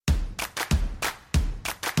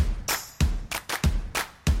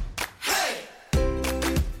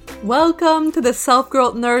Welcome to the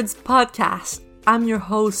Self-Growth Nerds podcast. I'm your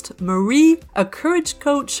host, Marie, a courage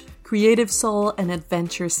coach, creative soul, and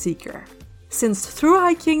adventure seeker. Since through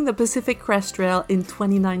hiking the Pacific Crest Trail in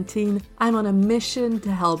 2019, I'm on a mission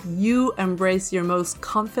to help you embrace your most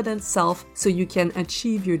confident self so you can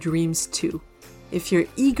achieve your dreams too. If you're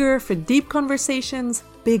eager for deep conversations,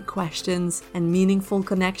 big questions, and meaningful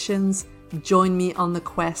connections, join me on the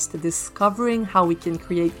quest to discovering how we can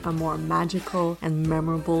create a more magical and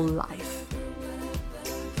memorable life.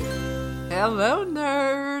 Hello,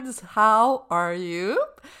 nerds! How are you?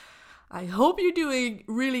 I hope you're doing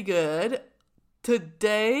really good.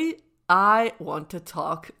 Today, I want to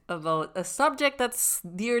talk about a subject that's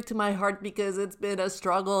dear to my heart because it's been a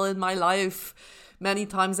struggle in my life many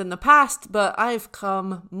times in the past, but I've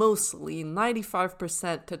come mostly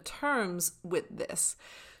 95% to terms with this.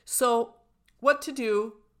 So, what to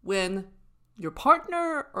do when your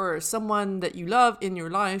partner or someone that you love in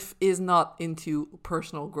your life is not into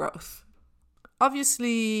personal growth.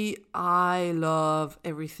 Obviously, I love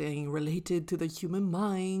everything related to the human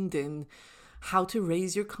mind and how to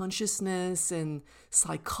raise your consciousness and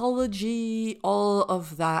psychology. All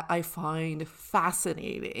of that I find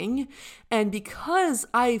fascinating. And because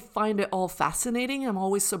I find it all fascinating, I'm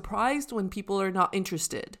always surprised when people are not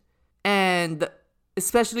interested. And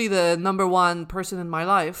especially the number one person in my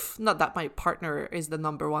life. Not that my partner is the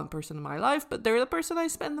number one person in my life, but they're the person I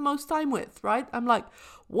spend the most time with, right? I'm like,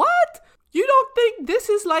 what? You don't think this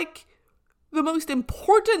is like the most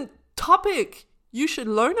important topic you should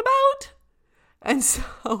learn about? And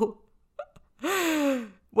so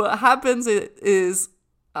what happens is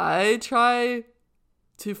I try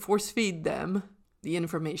to force feed them the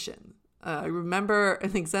information. I remember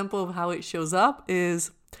an example of how it shows up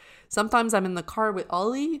is sometimes I'm in the car with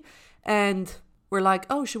Ollie and we're like,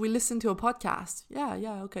 oh, should we listen to a podcast?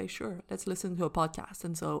 Yeah, okay, sure. Let's listen to a podcast.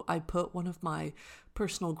 And so I put one of my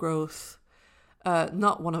personal growth,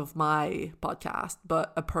 not one of my podcasts,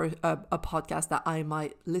 but a podcast that I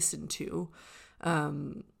might listen to.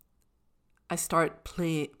 I start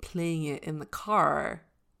playing it in the car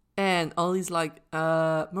and Ollie's like,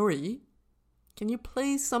 Marie, can you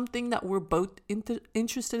play something that we're both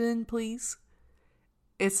interested in, please?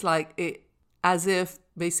 It's like as if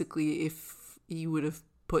basically if you would have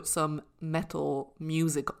put some metal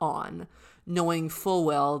music on, knowing full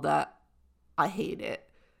well that I hate it.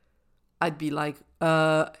 I'd be like,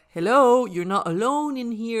 hello, you're not alone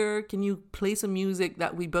in here. Can you play some music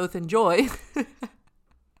that we both enjoy?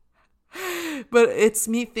 But it's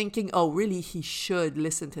me thinking, oh, really, he should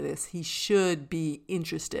listen to this. He should be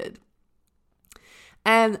interested.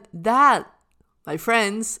 And that, my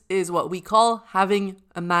friends, is what we call having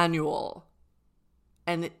a manual.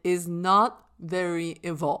 And it is not very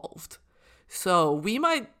evolved. So we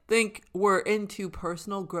might think we're into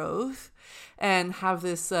personal growth and have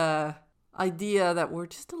this idea that we're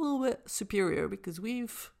just a little bit superior because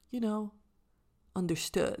we've,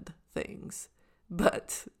 understood things.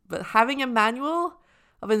 But having a manual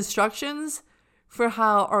of instructions for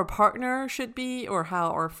how our partner should be or how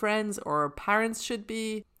our friends or our parents should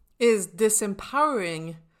be is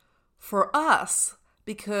disempowering for us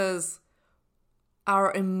because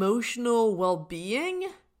our emotional well-being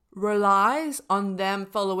relies on them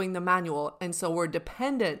following the manual. And so we're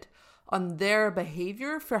dependent on their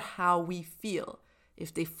behavior for how we feel.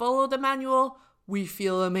 If they follow the manual, we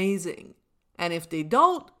feel amazing. And if they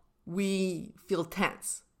don't, we feel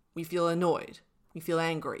tense. We feel annoyed. We feel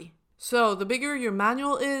angry. So the bigger your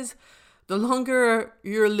manual is, the longer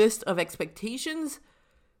your list of expectations,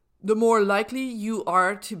 the more likely you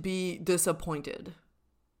are to be disappointed.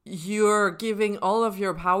 You're giving all of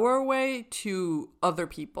your power away to other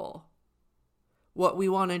people. What we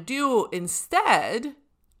want to do instead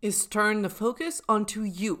is turn the focus onto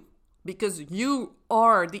you, because you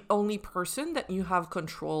are the only person that you have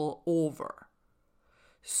control over.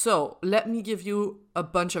 So let me give you a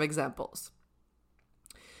bunch of examples.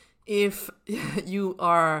 If you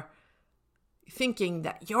are thinking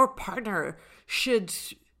that your partner should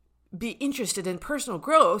be interested in personal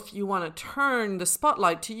growth, you want to turn the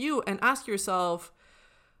spotlight to you and ask yourself,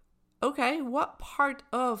 okay, what part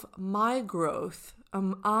of my growth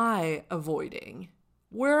am I avoiding?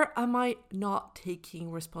 Where am I not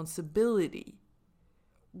taking responsibility?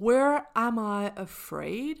 Where am I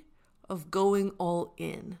afraid of going all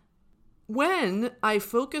in? When I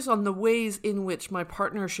focus on the ways in which my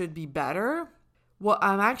partner should be better, what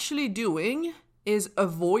I'm actually doing is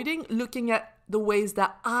avoiding looking at the ways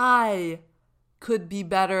that I could be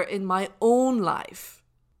better in my own life.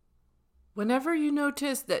 Whenever you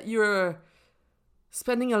notice that you're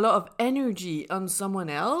spending a lot of energy on someone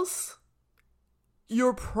else,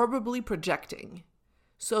 you're probably projecting.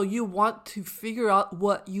 So you want to figure out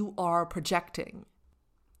what you are projecting.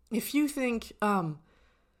 If you think,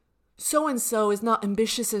 so-and-so is not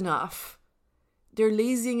ambitious enough, they're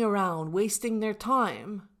lazing around, wasting their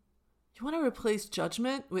time, you want to replace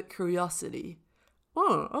judgment with curiosity.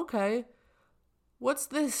 Oh, okay. What's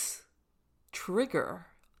this trigger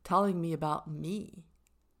telling me about me?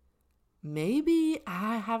 Maybe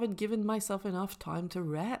I haven't given myself enough time to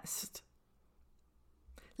rest.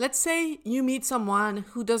 Let's say you meet someone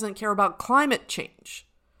who doesn't care about climate change.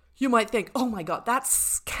 You might think, oh my God, that's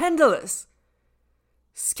scandalous.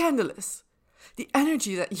 Scandalous. The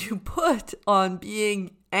energy that you put on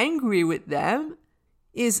being angry with them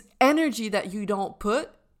is energy that you don't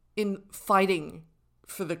put in fighting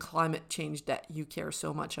for the climate change that you care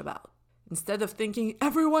so much about. Instead of thinking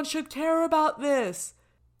everyone should care about this,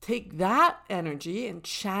 take that energy and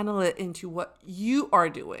channel it into what you are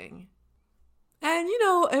doing. And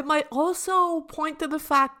it might also point to the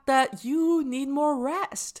fact that you need more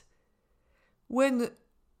rest. When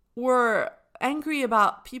we're angry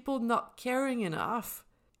about people not caring enough,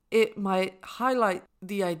 it might highlight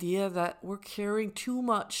the idea that we're caring too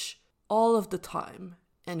much all of the time,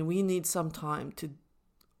 and we need some time to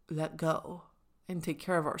let go and take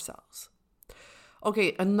care of ourselves.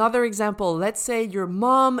 Okay, another example. Let's say your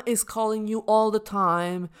mom is calling you all the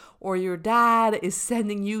time, or your dad is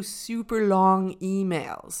sending you super long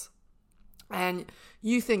emails, and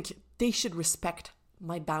you think they should respect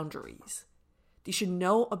my boundaries. They should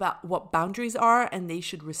know about what boundaries are, and they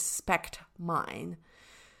should respect mine.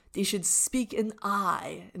 They should speak in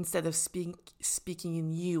I instead of speaking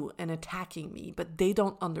in you and attacking me, but they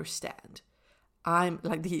don't understand. I'm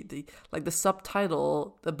like the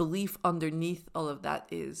subtitle, the belief underneath all of that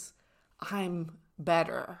is, I'm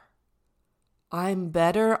better. I'm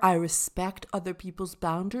better. I respect other people's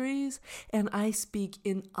boundaries, and I speak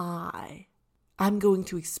in I. I'm going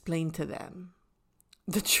to explain to them.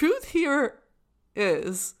 The truth here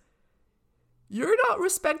is, you're not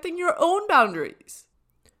respecting your own boundaries.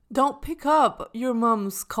 Don't pick up your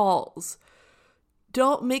mom's calls.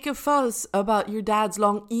 Don't make a fuss about your dad's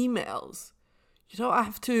long emails. You don't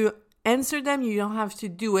have to answer them. You don't have to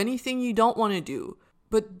do anything you don't want to do.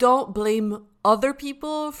 But don't blame other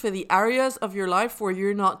people for the areas of your life where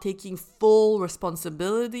you're not taking full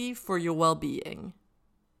responsibility for your well-being.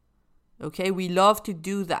 Okay, we love to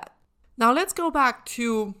do that. Now let's go back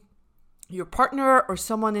to your partner or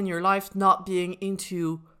someone in your life not being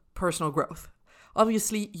into personal growth.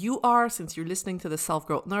 Obviously, you are, since you're listening to the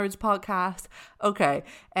Self-Growth Nerds podcast. Okay,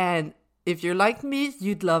 and if you're like me,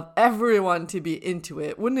 you'd love everyone to be into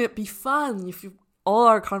it. Wouldn't it be fun if all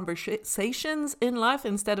our conversations in life,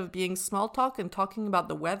 instead of being small talk and talking about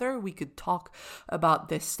the weather, we could talk about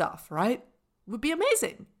this stuff, right? It would be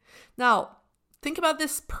amazing. Now, think about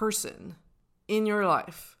this person in your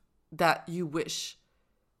life that you wish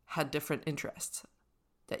had different interests,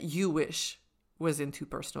 that you wish was into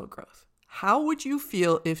personal growth. How would you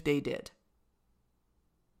feel if they did?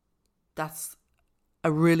 That's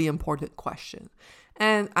a really important question.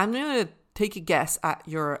 And I'm going to take a guess at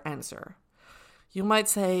your answer. You might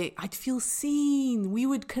say, I'd feel seen. We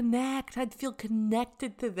would connect. I'd feel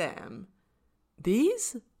connected to them.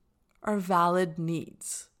 These are valid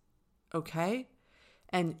needs, okay?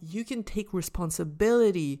 And you can take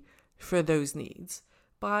responsibility for those needs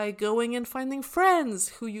by going and finding friends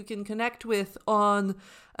who you can connect with on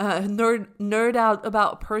nerd out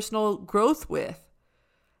about personal growth with.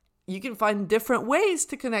 You can find different ways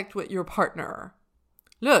to connect with your partner.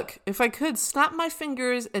 Look, if I could snap my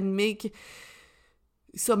fingers and make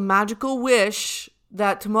some magical wish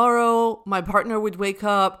that tomorrow my partner would wake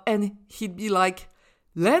up and he'd be like,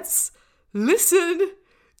 let's listen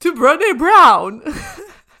to Brené Brown.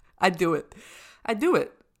 I'd do it.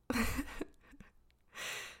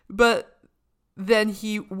 But then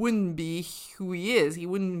he wouldn't be who he is. He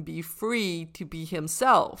wouldn't be free to be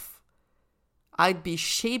himself. I'd be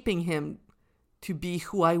shaping him to be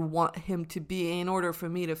who I want him to be in order for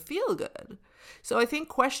me to feel good. So I think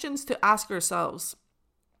questions to ask ourselves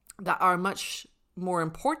that are much more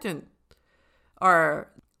important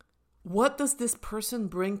are, what does this person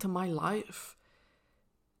bring to my life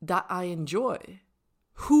that I enjoy?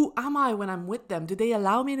 Who am I when I'm with them? Do they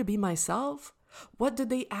allow me to be myself? What do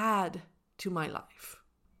they add to my life?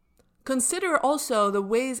 Consider also the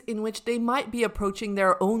ways in which they might be approaching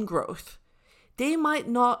their own growth. They might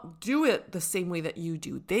not do it the same way that you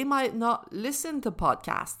do. They might not listen to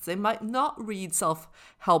podcasts. They might not read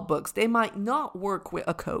self-help books. They might not work with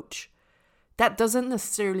a coach. That doesn't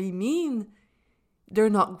necessarily mean they're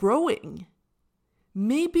not growing.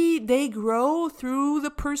 Maybe they grow through the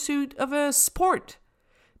pursuit of a sport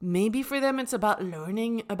Maybe for them, it's about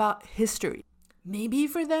learning about history. Maybe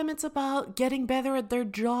for them, it's about getting better at their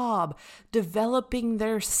job, developing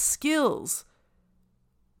their skills,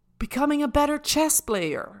 becoming a better chess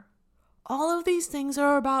player. All of these things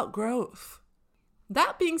are about growth.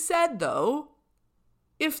 That being said, though,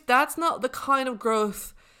 if that's not the kind of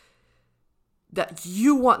growth that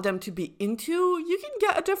you want them to be into, you can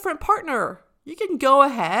get a different partner. You can go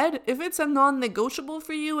ahead. If it's a non-negotiable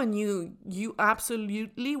for you and you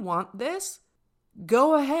absolutely want this,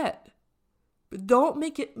 go ahead. But don't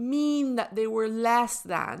make it mean that they were less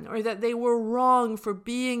than or that they were wrong for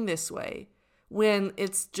being this way when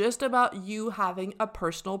it's just about you having a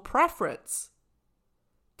personal preference.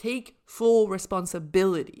 Take full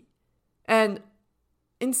responsibility. And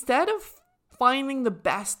instead of finding the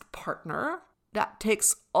best partner that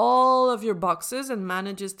ticks all of your boxes and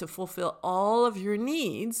manages to fulfill all of your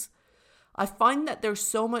needs, I find that there's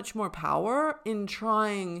so much more power in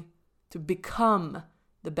trying to become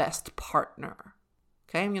the best partner.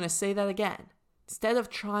 Okay, I'm going to say that again. Instead of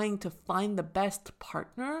trying to find the best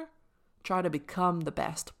partner, try to become the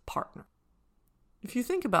best partner. If you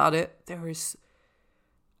think about it, there is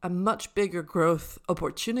a much bigger growth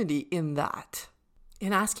opportunity in that.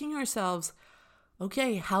 In asking ourselves,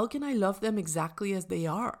 okay, how can I love them exactly as they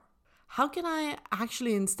are? How can I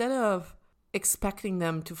actually, instead of expecting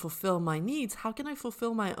them to fulfill my needs, how can I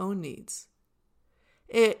fulfill my own needs?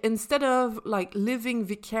 Instead of living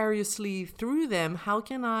vicariously through them, how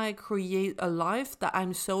can I create a life that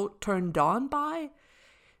I'm so turned on by,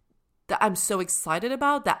 that I'm so excited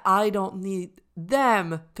about, that I don't need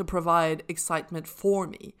them to provide excitement for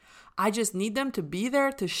me? I just need them to be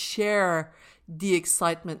there to share the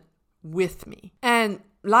excitement with me. And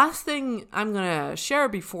last thing I'm going to share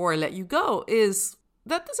before I let you go is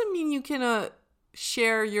that doesn't mean you can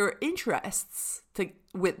share your interests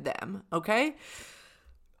with them, okay?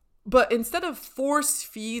 But instead of force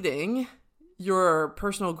feeding your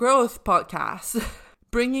personal growth podcast,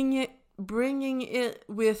 bringing it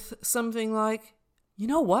with something like, you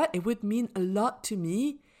know what? It would mean a lot to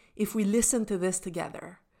me if we listen to this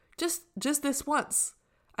together. Just this once.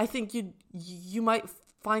 I think you might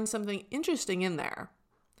find something interesting in there.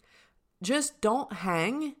 Just don't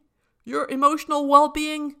hang your emotional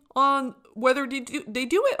well-being on whether they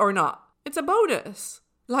do it or not. It's a bonus.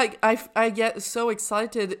 I get so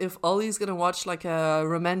excited if Ollie's gonna watch a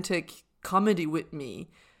romantic comedy with me,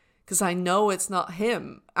 because I know it's not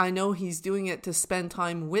him. I know he's doing it to spend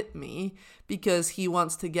time with me because he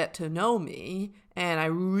wants to get to know me, and I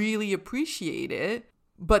really appreciate it.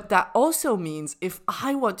 But that also means if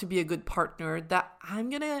I want to be a good partner, that I'm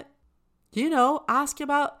gonna, ask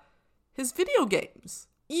about his video games.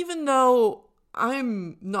 Even though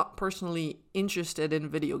I'm not personally interested in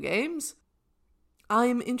video games,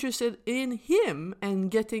 I'm interested in him and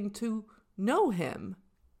getting to know him.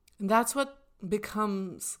 And that's what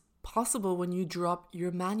becomes possible when you drop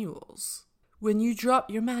your manuals. When you drop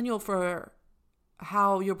your manual for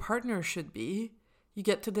how your partner should be, you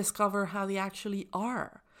get to discover how they actually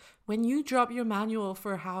are. When you drop your manual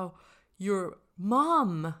for how your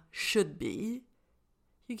mom should be,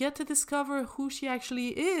 you get to discover who she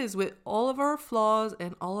actually is with all of her flaws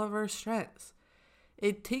and all of her strengths.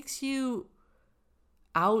 It takes you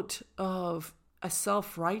out of a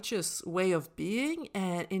self-righteous way of being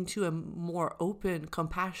and into a more open,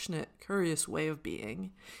 compassionate, curious way of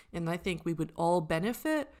being. And I think we would all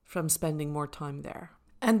benefit from spending more time there.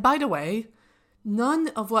 And by the way, none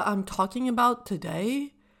of what I'm talking about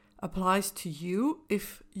today applies to you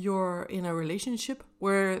if you're in a relationship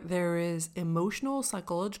where there is emotional,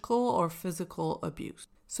 psychological, or physical abuse.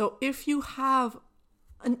 So if you have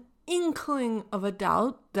an inkling of a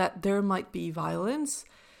doubt that there might be violence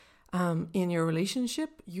in your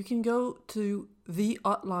relationship, you can go to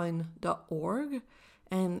thehotline.org,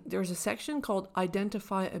 and there's a section called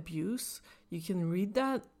Identify Abuse. You can read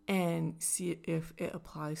that and see if it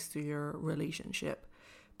applies to your relationship.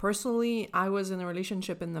 Personally, I was in a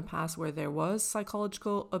relationship in the past where there was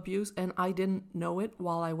psychological abuse, and I didn't know it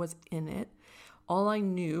while I was in it. All I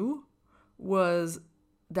knew was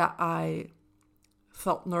that I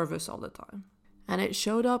felt nervous all the time. And it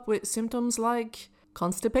showed up with symptoms like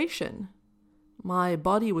constipation. My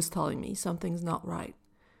body was telling me something's not right.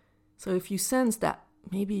 So if you sense that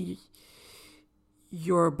maybe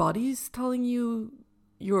your body's telling you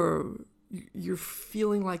you're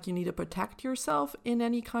feeling like you need to protect yourself in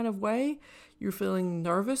any kind of way, you're feeling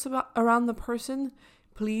nervous around the person,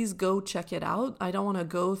 please go check it out. I don't want to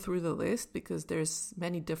go through the list because there's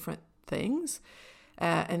many different things.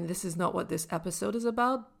 And this is not what this episode is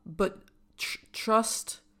about, but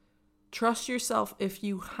trust yourself if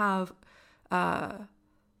you have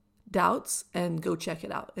doubts and go check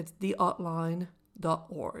it out. It's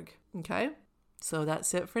theoutline.org. Okay? So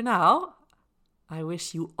that's it for now. I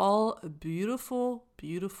wish you all a beautiful,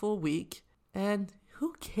 beautiful week. And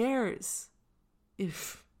who cares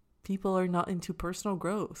if people are not into personal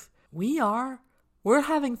growth? We are. We're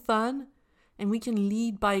having fun, and we can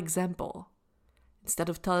lead by example. Instead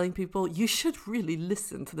of telling people, you should really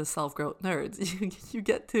listen to the Self-Growth Nerds. You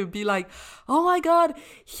get to be like, oh my God,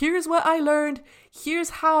 here's what I learned.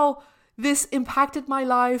 Here's how this impacted my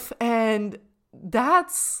life. And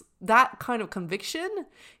that kind of conviction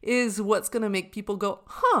is what's going to make people go,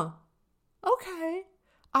 huh, okay.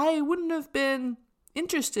 I wouldn't have been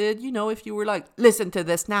interested, if you were like, listen to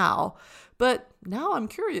this now. But now I'm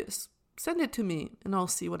curious. Send it to me and I'll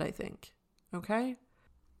see what I think. Okay?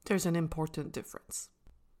 There's an important difference.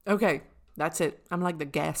 Okay, that's it. I'm like the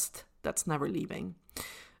guest that's never leaving.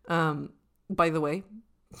 By the way,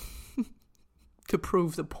 to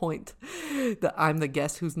prove the point that I'm the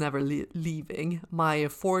guest who's never leaving, my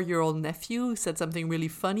 4-year-old nephew said something really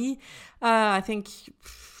funny. I think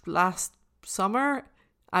last summer,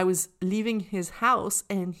 I was leaving his house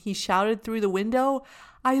and he shouted through the window,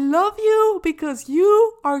 I love you because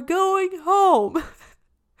you are going home.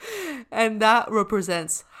 And that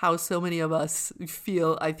represents how so many of us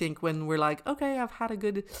feel, I think, when we're like, okay, I've had a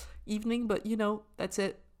good evening, but that's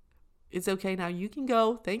it. It's okay now. You can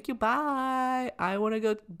go. Thank you. Bye. I want to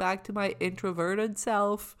go back to my introverted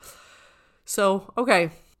self. So, okay,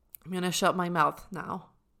 I'm going to shut my mouth now.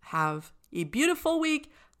 Have a beautiful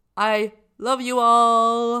week. I love you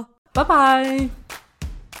all. Bye-bye.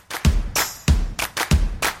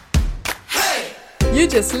 You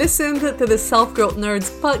just listened to the Self-Growth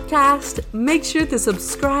Nerds podcast. Make sure to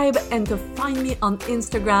subscribe and to find me on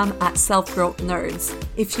Instagram at Self-Growth Nerds.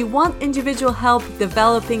 If you want individual help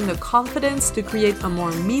developing the confidence to create a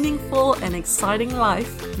more meaningful and exciting life,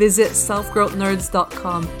 visit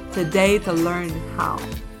selfgrowthnerds.com today to learn how.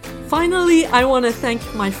 Finally, I want to thank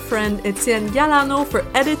my friend Etienne Galano for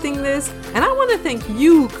editing this, and I want to thank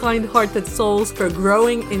you, kind-hearted souls, for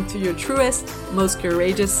growing into your truest, most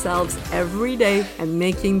courageous selves every day and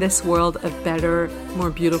making this world a better,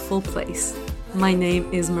 more beautiful place. My name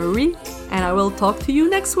is Marie, and I will talk to you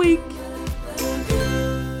next week.